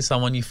time with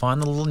someone, you find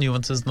the little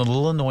nuances and the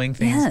little annoying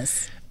things.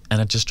 Yes.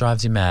 And it just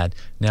drives you mad.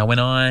 Now, when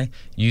I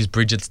use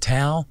Bridget's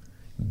towel,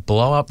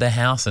 blow up the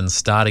house and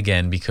start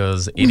again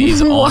because it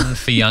is on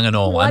for young and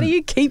all. Why do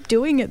you keep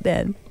doing it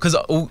then? Because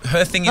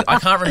her thing is, I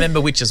can't remember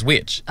which is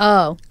which.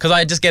 Oh. Because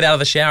I just get out of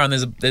the shower and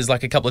there's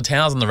like a couple of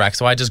towels on the rack,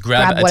 so I just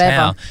grab a whatever.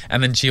 towel,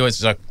 and then she always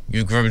is like,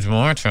 "You grabbed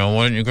my towel.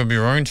 Why didn't you grab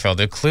your own towel?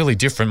 They're clearly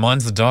different.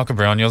 Mine's the darker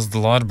brown, yours is the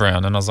lighter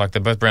brown." And I was like,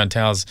 "They're both brown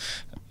towels.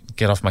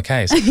 Get off my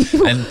case."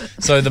 And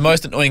so the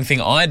most annoying thing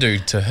I do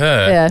to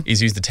her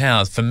is use the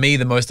towels. For me,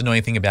 the most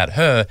annoying thing about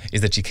her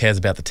is that she cares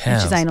about the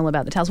towels. She's anal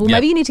about the towels. Well, Yep.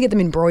 maybe you need to get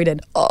them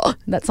embroidered. Oh,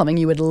 that's something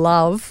you would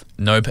love.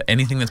 No,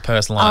 anything that's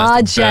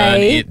personalised, RJ.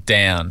 burn it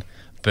down.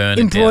 Burn it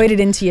down. Embroidered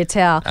into your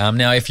towel.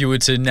 Now, if you were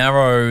to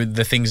narrow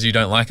the things you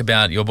don't like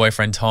about your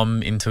boyfriend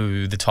Tom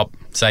into the top,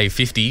 say,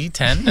 50,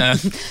 10.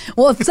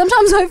 Well,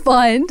 sometimes I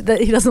find that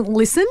he doesn't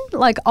listen.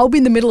 Like, I'll be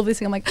in the middle of this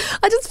thing. I'm like,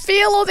 I just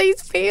feel all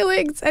these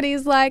feelings. And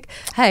he's like,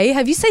 hey,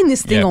 have you seen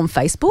this thing Yeah. on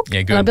Facebook?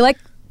 Yeah, good. And I'll be like,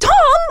 Tom,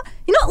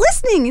 you're not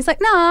listening. He's like,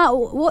 nah,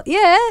 what?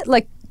 Yeah.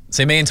 Like,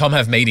 See, me and Tom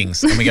have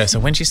meetings, and we go, so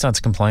when she starts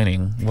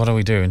complaining, what do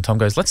we do? And Tom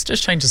goes, let's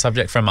just change the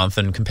subject for a month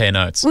and compare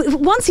notes.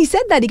 once he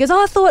said that, he goes,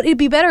 I thought it'd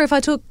be better if I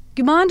took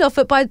your mind off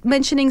it by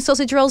mentioning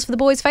sausage rolls for the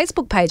boys'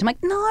 Facebook page. I'm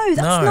like, no, that's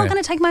No. not going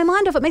to take my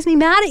mind off. It makes me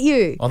mad at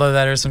you. Although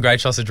there are some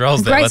great sausage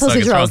rolls there. Great Let's not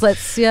sausage get rolls. wrong.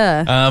 Let's,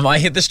 yeah. I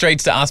hit the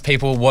streets to ask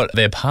people what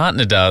their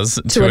partner does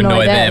to annoy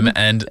annoy them, them.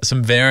 and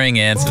some varying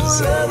answers.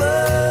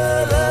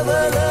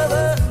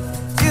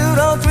 You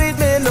don't treat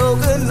me no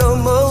good no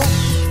more.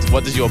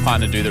 What does your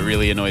partner do that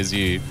really annoys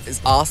you? Is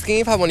asking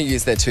if I want to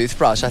use their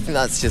toothbrush. I think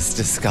that's just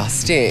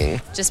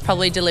disgusting. Just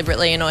probably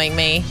deliberately annoying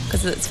me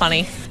because it's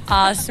funny.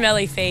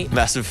 Smelly feet.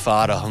 Massive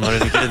farter. I'm not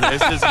even kidding.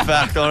 It's just a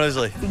fact,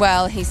 honestly.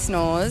 Well, he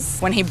snores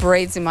when he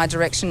breathes in my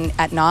direction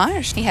at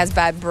night. He has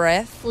bad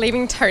breath.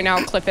 Leaving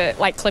toenail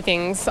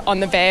clippings on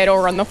the bed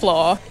or on the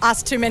floor.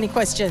 Ask too many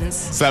questions.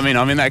 So, I mean,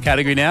 I'm in that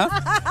category now?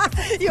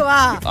 You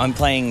are. I'm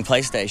playing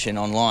PlayStation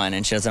online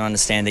and she doesn't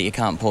understand that you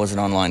can't pause an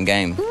online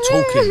game.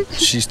 Talking.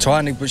 She's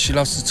tiny, but she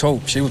loves to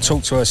talk. She will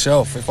talk to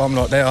herself. If I'm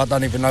not there, I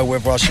don't even know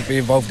whether I should be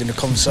involved in the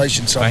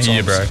conversation sometimes. I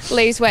hear you, bro.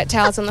 Leaves wet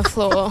towels on the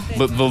floor.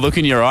 The look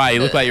in your eye, you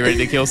look like you're ready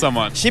to kill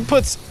someone. She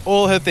puts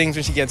all her things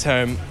when she gets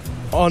home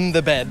on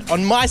the bed.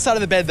 On my side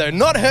of the bed, though.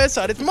 Not her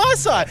side. It's my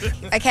side.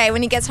 Okay,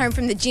 when he gets home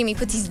from the gym, he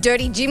puts his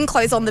dirty gym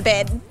clothes on the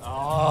bed. Dirty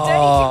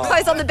gym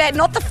clothes on the bed,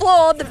 not the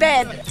floor, the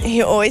bed.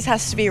 He always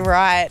has to be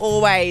right,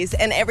 always.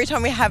 And every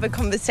time we have a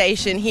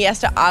conversation, he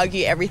has to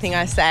argue everything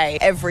I say,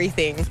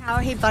 everything. How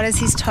he butters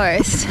his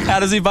toast.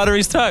 How does he butter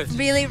his toast?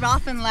 Really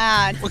rough and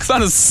loud. What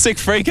kind of sick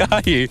freak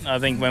are you? I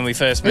think when we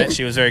first met,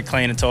 she was very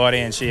clean and tidy,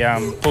 and she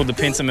pulled the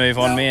pincer move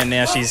on me, and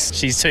now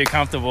she's too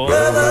comfortable.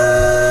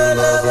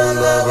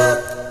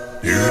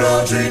 You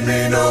don't treat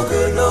me no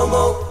good no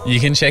more. You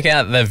can check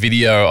out the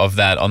video of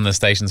that on the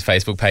station's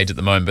Facebook page at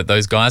the moment, but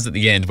those guys at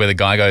the end where the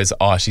guy goes,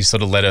 oh, she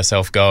sort of let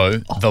herself go,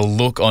 the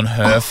look on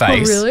her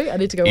face really? I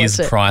need to go watch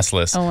is it.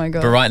 priceless. Oh my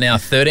God. But right now,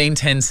 13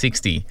 10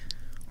 60,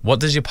 what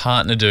does your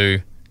partner do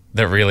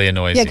that really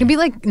annoys you? Yeah, it can be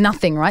like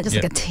nothing, right? Just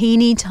Yep. like a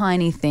teeny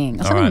tiny thing. Or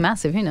All something right.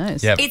 massive, who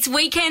knows? Yep. It's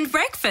Weekend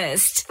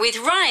Breakfast with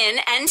Ryan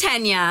and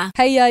Tanya.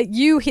 Hey,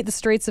 you hit the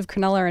streets of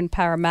Cronulla and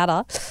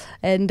Parramatta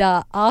and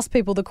ask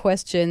people the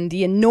question,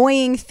 the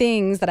annoying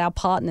things that our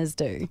partners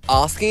do.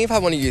 Asking if I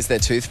want to use their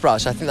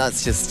toothbrush, I think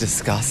that's just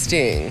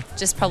disgusting.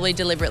 Just probably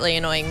deliberately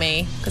annoying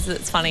me because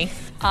it's funny.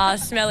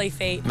 Smelly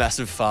feet.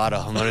 Massive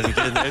farter. I'm not even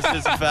kidding. It's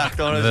just a fact,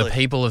 honestly. The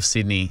people of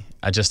Sydney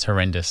are just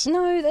horrendous.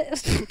 No,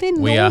 they're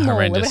normal. We are It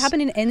horrendous. would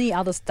happen in any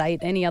other state,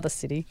 any other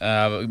city.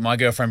 My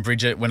girlfriend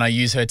Bridget, when I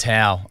use her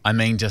towel, I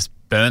mean just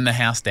burn the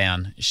house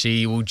down.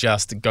 She will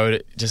just go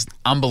to, just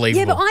unbelievable.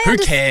 Yeah, but I Who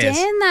understand cares?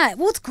 that.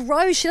 Well, it's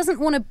gross. She doesn't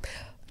want to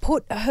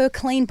put her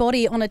clean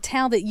body on a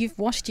towel that you've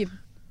washed your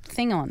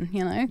thing on,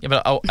 you know? Yeah,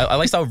 but at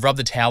least I'll rub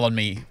the towel on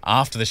me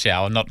after the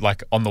shower, not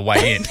like on the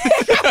way in.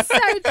 That's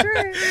so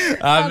true.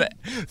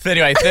 So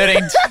anyway,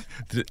 13...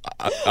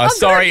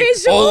 sorry,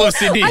 visual. all of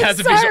Sydney I'm has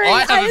a sorry, visual. I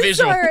have I'm a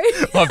visual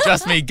sorry. of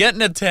just me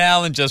getting a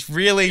towel and just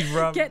really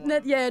rub. Getting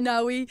it? Yeah,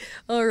 no,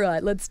 all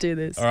right, let's do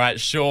this. All right,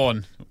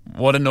 Sean,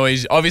 what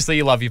annoys you? Obviously,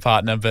 you love your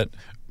partner, but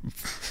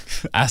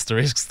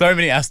asterisks, so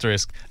many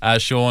asterisks.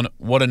 Sean,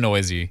 what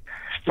annoys you?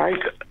 Mate,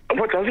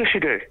 what doesn't she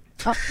do?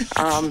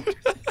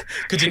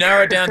 Could you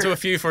narrow it down to a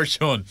few for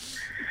Sean?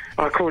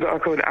 I could.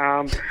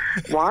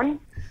 One,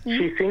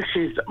 she thinks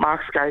she's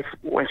Mark Scaife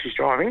when she's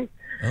driving.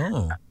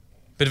 Oh,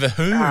 bit of a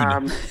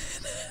hoon.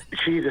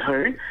 She's a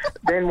hoon.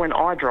 Then when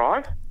I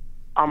drive,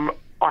 I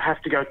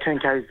have to go 10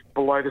 k's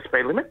below the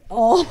speed limit.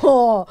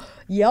 Oh,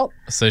 yep.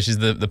 So she's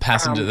the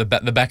passenger, the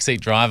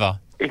backseat driver.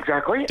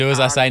 Exactly. Do as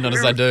I say, not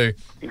as I do.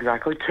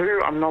 Exactly.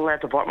 2, I'm not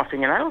allowed to bite my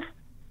fingernails.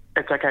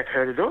 It's okay for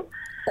her to do it.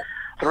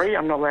 3,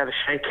 I'm not allowed to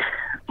shake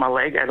my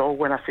leg at all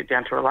when I sit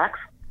down to relax.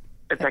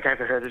 It's okay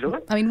for her to do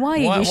it. I mean, why are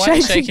you Why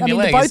shaking? shaking I mean,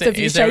 your the leg? both of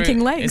you shaking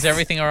legs. Is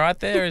everything all right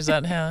there? Is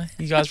that how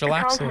you guys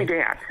relax? It calms me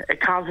down.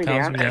 It calms me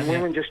down, and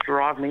women just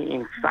drive me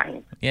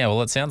insane. Yeah,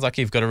 well, it sounds like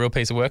you've got a real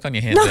piece of work on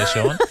your hands there,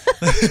 Sean.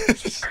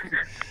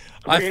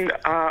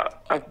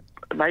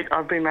 Mate,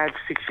 I've been married for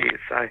 6 years,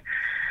 so...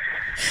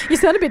 You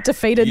sound a bit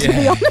defeated, to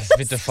be honest. A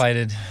bit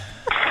deflated.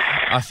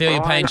 I feel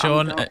your pain,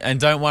 Sean, and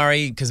don't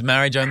worry, because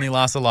marriage only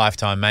lasts a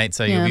lifetime, mate,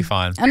 so you'll be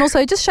fine. And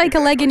also, just shake a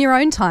leg in your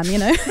own time, you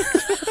know?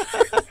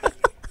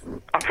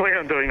 I plan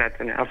on doing that,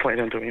 Tanya. I plan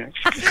on doing it.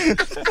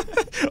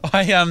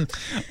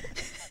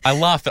 I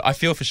laugh, but I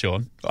feel for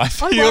Sean.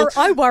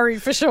 I worry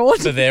for Sean.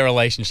 For their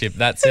relationship.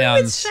 That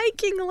sounds With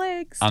shaking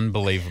legs.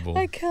 Unbelievable.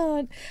 I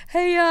can't.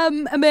 Hey,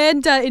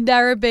 Amanda in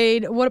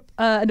Narrabeen, what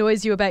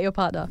annoys you about your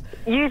partner?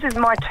 Uses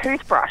my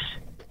toothbrush.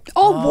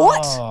 Oh,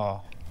 what?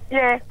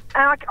 Yeah,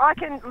 and I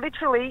can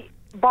literally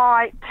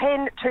buy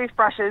 10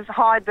 toothbrushes,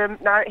 hide them.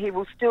 No, he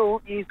will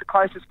still use the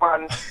closest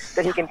one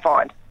that he can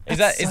find. Is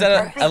that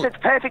I think it's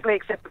perfectly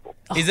acceptable.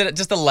 Is it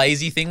just a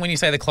lazy thing when you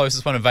say the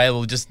closest one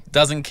available, just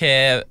doesn't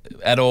care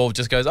at all,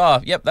 just goes,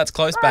 oh, yep, that's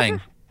close, bang.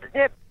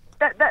 Yep,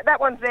 that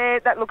one's there,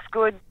 that looks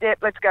good, yep,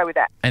 let's go with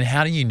that. And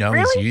how do you know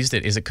he's used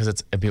it? Is it because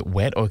it's a bit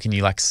wet, or can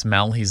you like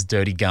smell his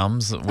dirty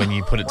gums when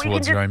you put it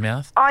towards your own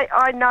mouth?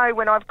 I know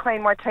when I've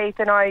cleaned my teeth,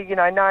 and I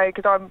know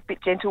because I'm a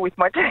bit gentle with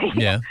my teeth.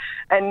 Yeah.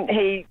 And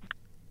he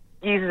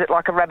uses it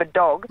like a rabid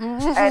dog,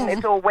 and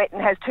it's all wet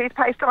and has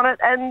toothpaste on it,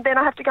 and then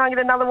I have to go and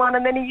get another one,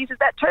 and then he uses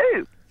that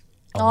too.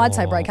 Oh, I'd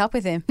say break up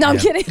with him. No, I'm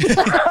kidding.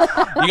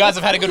 You guys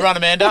have had a good run,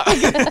 Amanda.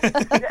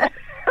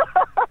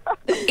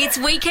 It's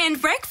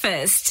Weekend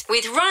Breakfast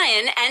with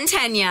Ryan and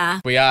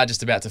Tanya. We are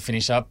just about to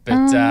finish up,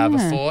 but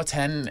before,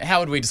 Tan, how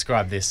would we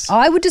describe this?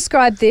 I would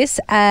describe this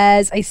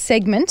as a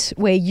segment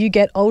where you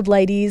get old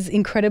ladies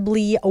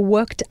incredibly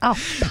worked up.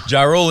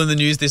 Ja Rule in the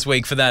news this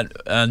week for that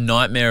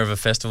nightmare of a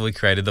festival he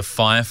created, the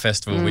Fire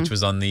Festival, which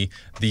was on the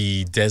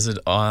deserted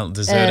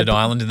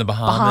island in the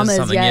Bahamas.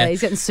 Something, yeah.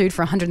 He's getting sued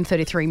for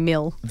 133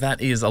 mil.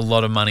 That is a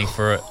lot of money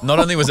for it. Not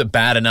only was it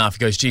bad enough, he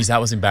goes, geez, that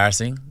was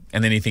embarrassing.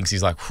 And then he thinks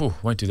he's like, whew,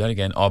 won't do that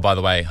again. Oh, by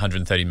the way,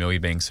 130 mil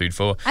you're being sued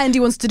for. And he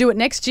wants to do it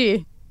next year.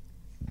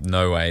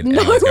 No way.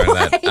 Anyone's going to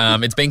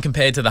that. It's been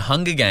compared to the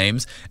Hunger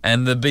Games,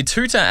 and the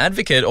Batuta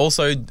Advocate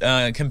also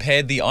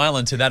compared the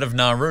island to that of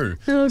Nauru.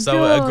 Oh, so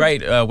God. a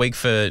great week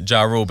for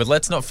Ja Rule. But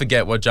let's not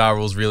forget what Ja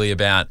Rule's really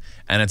about,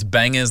 and it's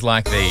bangers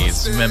like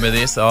these. Remember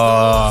this?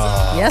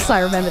 Oh. Yes, I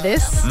remember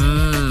this.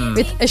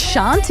 With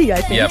Ashanti, I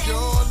think. Yep.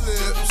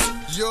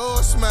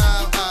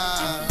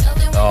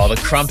 Oh, the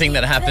crumping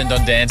that happened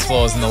on dance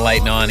floors in the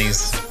late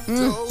 90s.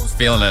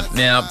 Feeling it.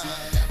 Now,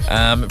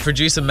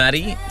 producer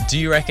Maddie, do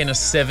you reckon a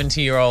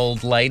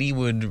 70-year-old lady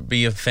would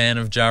be a fan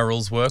of Ja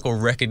Rule's work or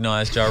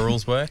recognise Ja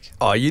Rule's work?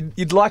 Oh,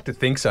 you'd like to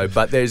think so,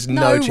 but there's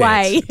no chance.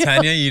 way.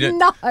 Tanya, you don't?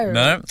 No.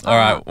 No? All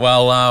right.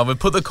 Well, we'll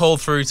put the call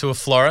through to a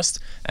florist,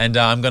 and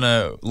I'm going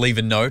to leave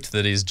a note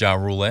that is Ja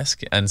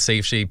Rule-esque and see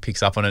if she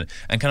picks up on it.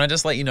 And can I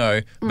just let you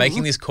know,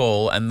 making this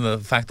call and the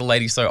fact the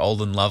lady's so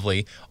old and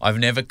lovely, I've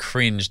never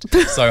cringed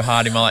so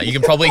hard in my life. You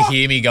can probably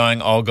hear me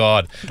going, oh,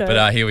 God. Okay.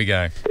 But here we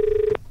go.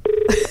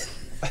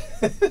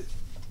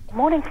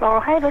 Morning,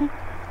 Floral Haven.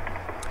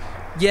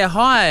 Yeah,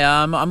 hi.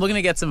 I'm looking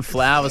to get some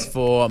flowers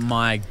for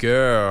my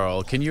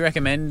girl. Can you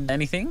recommend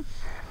anything?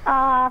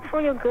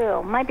 For your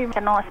girl, maybe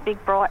a nice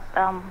big bright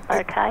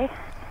bouquet.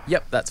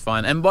 Yep, that's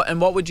fine. And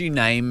what would you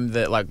name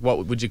that? Like,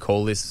 what would you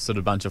call this sort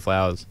of bunch of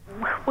flowers?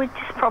 We'd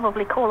just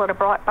probably call it a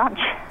bright bunch.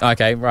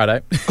 Okay,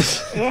 righto.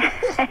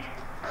 Yeah.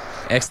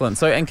 Excellent.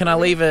 So, and can I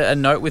leave a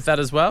note with that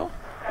as well?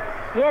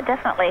 Yeah,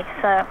 definitely.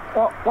 So,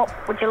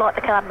 what would you like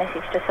the card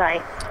message to say?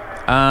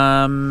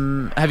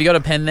 Have you got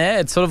a pen there?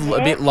 It's sort of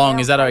a bit long.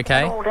 Is that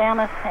okay? All down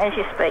as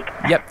you speak.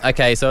 Yep.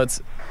 Okay. So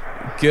it's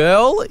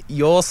girl,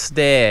 your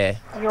stare.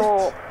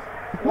 Your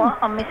what?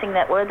 I'm missing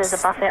that word. There's a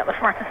bus out the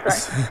front.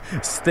 So.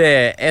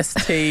 Stare.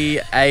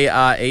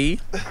 S-T-A-R-E.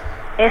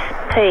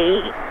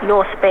 S-T.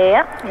 Your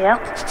spare. Yeah.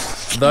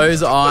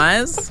 Those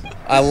eyes.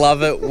 I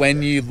love it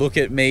when you look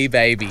at me,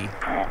 baby. Me,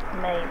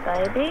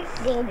 baby.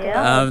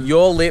 Yeah.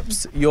 Your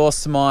lips, your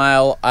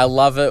smile. I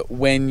love it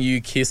when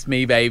you kiss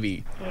me,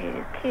 baby.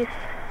 You kiss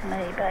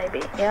me,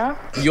 baby. Yeah.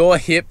 Your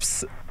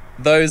hips,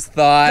 those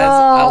thighs.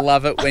 I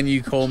love it when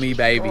you call me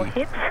baby. Your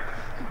hips.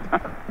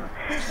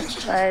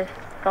 Those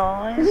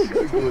thighs.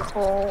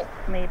 Call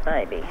me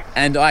baby.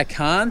 And I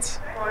can't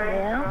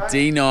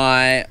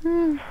deny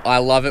I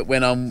love it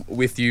when I'm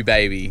with you,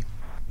 baby.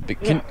 But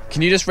can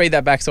you just read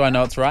that back so I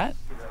know it's right?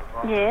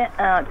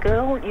 Yeah.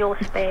 Girl,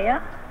 your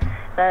spare.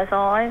 Those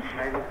eyes,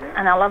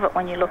 and I love it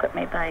when you look at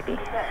me, baby.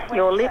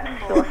 Your lips,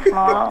 your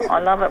smile, I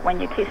love it when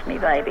you kiss me,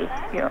 baby.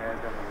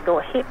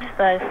 Your hips,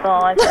 those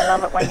thighs, I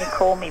love it when you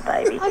call me,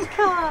 baby. I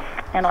can't.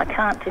 And I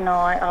can't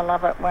deny I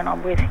love it when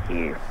I'm with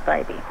you,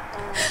 baby.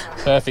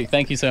 Perfect.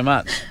 Thank you so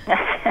much.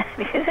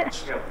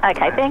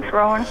 Okay, thanks,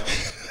 Ron.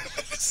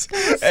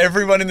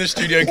 Everyone in the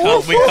studio we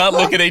can't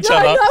look at each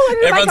other.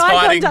 Everyone's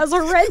hiding. It's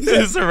horrendous.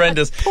 It's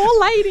horrendous. Poor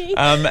lady.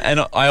 And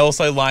I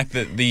also like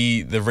that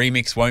the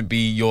remix won't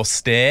be your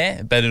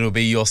stare, but it'll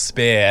be your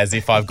spare, as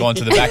if I've gone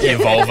to the back of your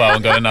Volvo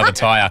and got another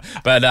tyre.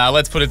 But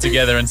let's put it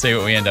together and see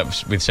what we end up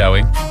with, shall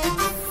we?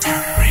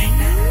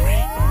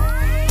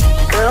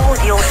 Girl,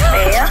 your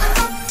spare,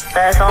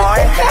 those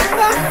eyes,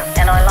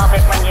 and I love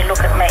it when you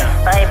look at me,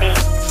 baby.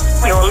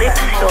 Your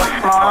lips, your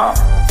smile,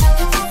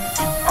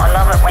 I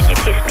love it when you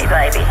kiss me,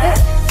 baby.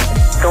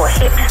 Your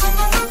hips,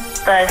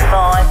 those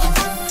thighs,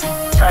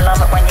 I love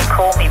it when you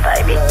call me,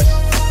 baby.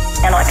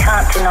 And I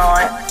can't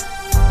deny it.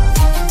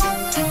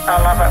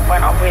 I love it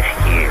when I'm with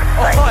you,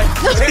 baby.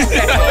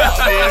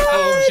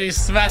 Beautiful. She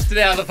smashed it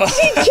out of the park.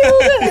 She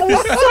killed it. It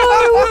was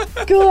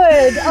so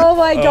good. Oh,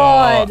 my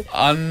God.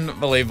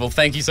 Unbelievable.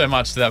 Thank you so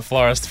much to that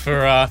florist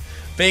for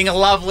being a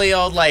lovely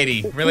old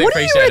lady. Really what do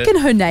appreciate you reckon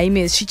it. her name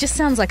is? She just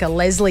sounds like a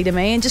Leslie to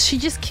me, and she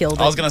just killed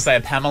it. I was going to say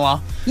a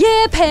Pamela.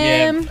 Yeah,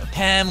 Pam. Yeah,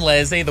 Pam,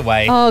 Les, either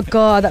way. Oh,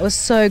 God, that was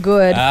so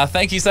good.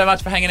 Thank you so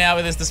much for hanging out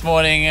with us this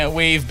morning.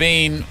 We've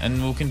been,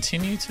 and we'll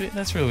continue to,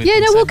 that's really Yeah,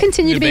 no, we'll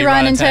continue to be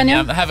Ryan and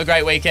Tanya. Have a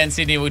great weekend,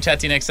 Sydney. We'll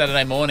chat to you next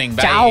Saturday morning.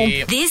 Bye. Ciao.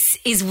 This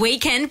is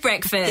Weekend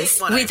Breakfast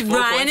with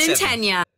Ryan and Tanya.